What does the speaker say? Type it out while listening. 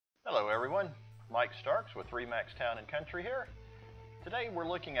Hello everyone, Mike Starks with Remax Town and Country here. Today we're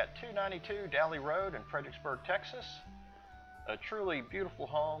looking at 292 Dally Road in Fredericksburg, Texas. A truly beautiful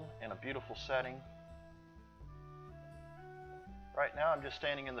home in a beautiful setting. Right now I'm just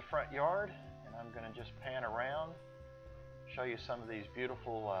standing in the front yard and I'm going to just pan around, show you some of these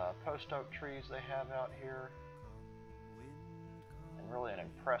beautiful post oak trees they have out here. And really an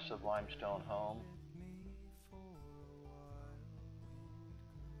impressive limestone home.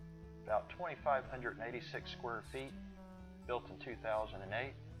 About 2,586 square feet, built in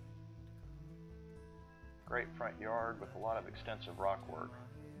 2008. Great front yard with a lot of extensive rock work.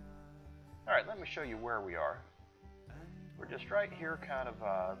 Alright, let me show you where we are. We're just right here, kind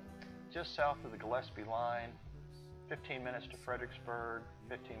of just south of the Gillespie line. 15 minutes to Fredericksburg,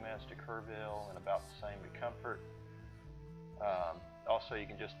 15 minutes to Kerrville, and about the same to Comfort. Also, you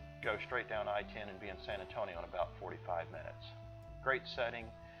can just go straight down I-10 and be in San Antonio in about 45 minutes. Great setting.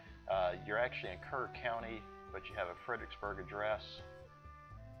 You're actually in Kerr County, but you have a Fredericksburg address.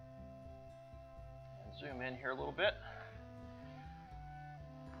 And zoom in here a little bit.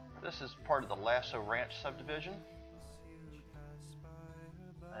 This is part of the Lasso Ranch subdivision.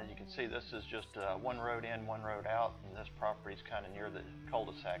 As you can see, this is just one road in, one road out, and this property is kind of near the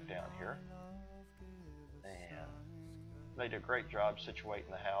cul-de-sac down here. And they did a great job situating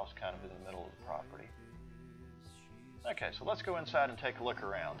the house kind of in the middle of the property. Okay, so let's go inside and take a look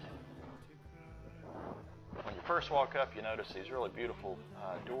around. When you first walk up, you notice these really beautiful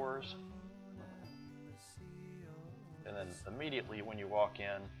doors. And then immediately when you walk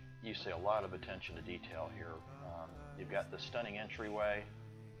in, you see a lot of attention to detail here. You've got the stunning entryway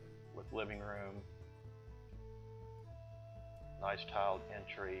with living room, nice tiled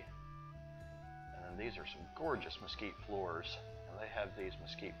entry, and then these are some gorgeous mesquite floors, and they have these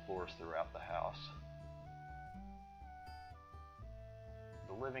mesquite floors throughout the house.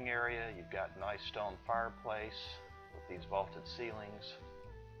 The living area, you've got nice stone fireplace with these vaulted ceilings.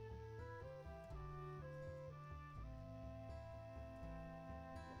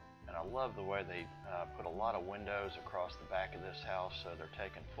 And I love the way they put a lot of windows across the back of this house, so they're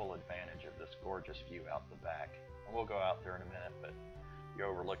taking full advantage of this gorgeous view out the back. And we'll go out there in a minute, but you're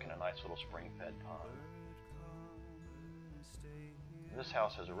overlooking a nice little spring-fed pond. This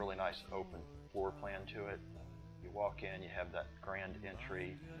house has a really nice open floor plan to it. You walk in, you have that grand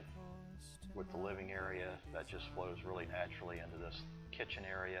entry with the living area that just flows really naturally into this kitchen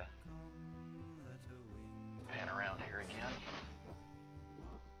area. Pan around here again.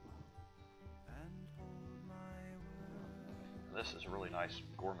 This is a really nice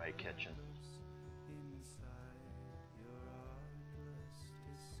gourmet kitchen.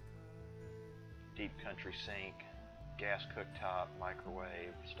 Deep country sink, gas cooktop,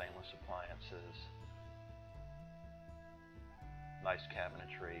 microwave, stainless appliances. Nice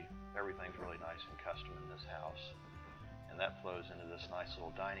cabinetry. Everything's really nice and custom in this house. And that flows into this nice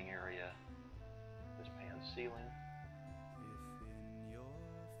little dining area. This pan ceiling.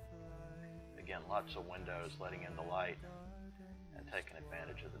 Again, lots of windows letting in the light and taking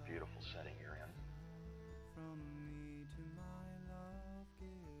advantage of the beautiful setting you're in.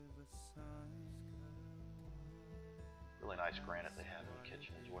 Really nice granite they have in the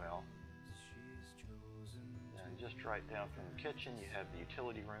kitchen as well. And just right down from the kitchen, you have the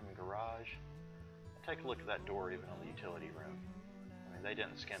utility room and garage. Take a look at that door even on the utility room. I mean, they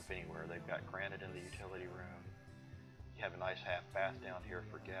didn't skimp anywhere. They've got granite in the utility room. You have a nice half bath down here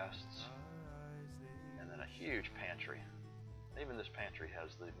for guests. And then a huge pantry. Even this pantry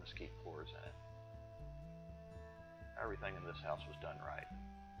has the mesquite floors in it. Everything in this house was done right.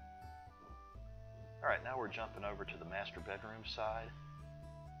 Alright, now we're jumping over to the master bedroom side.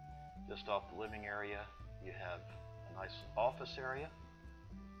 Just off the living area, you have a nice office area.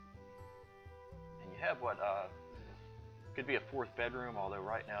 And you have what could be a fourth bedroom, although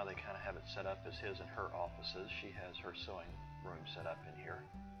right now they kind of have it set up as his and her offices. She has her sewing room set up in here.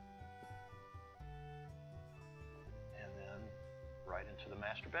 And then right into the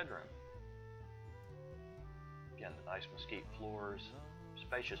master bedroom. Again, the nice mesquite floors,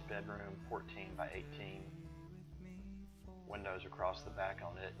 spacious bedroom, 14 by 18. Windows across the back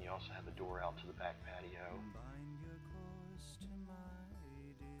on it, and you also have a door out to the back patio.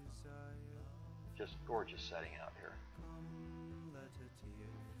 Just gorgeous setting out here.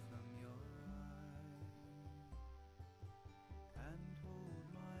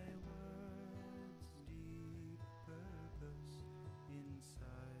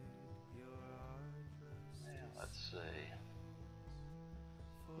 And let's see.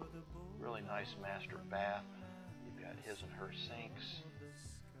 Really nice master bath. You've got his and her sinks.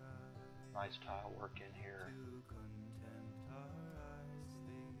 Nice tile work in here.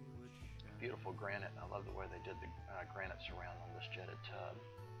 beautiful granite, and I love the way they did the granite surround on this jetted tub.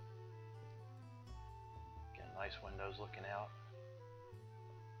 Again, nice windows looking out.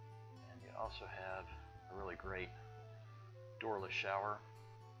 And you also have a really great doorless shower.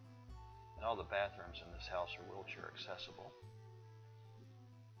 And all the bathrooms in this house are wheelchair accessible.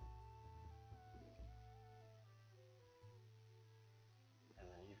 And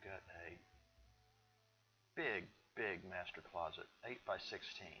then you've got a big master closet, 8 by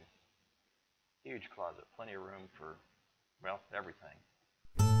 16. Huge closet, plenty of room for, well, everything.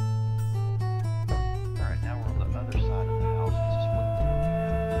 Alright, now we're on the other side of the house. This is what we're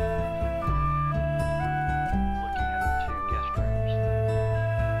looking at the two guest rooms.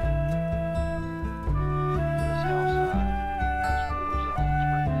 This house has 4 zones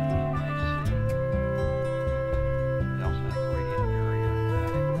for AC. They also have a radiant area and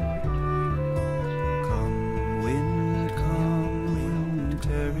a utility. Come, wind,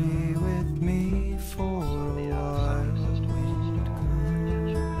 tarry with me for a while. Wind,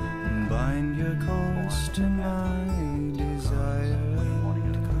 come, bind your course to my desire.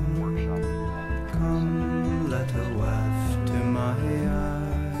 Wind, come, let a waft to my eye.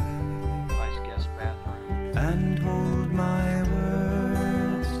 Nice guest bathroom. And hold my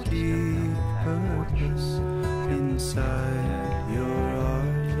words, deep purpose inside your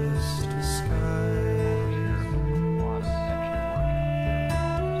artless disguise.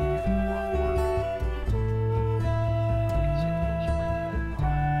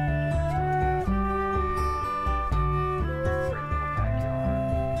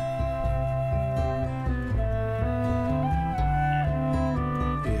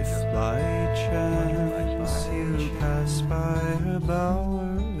 By chance you pass by her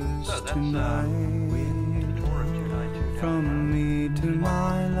bowers tonight.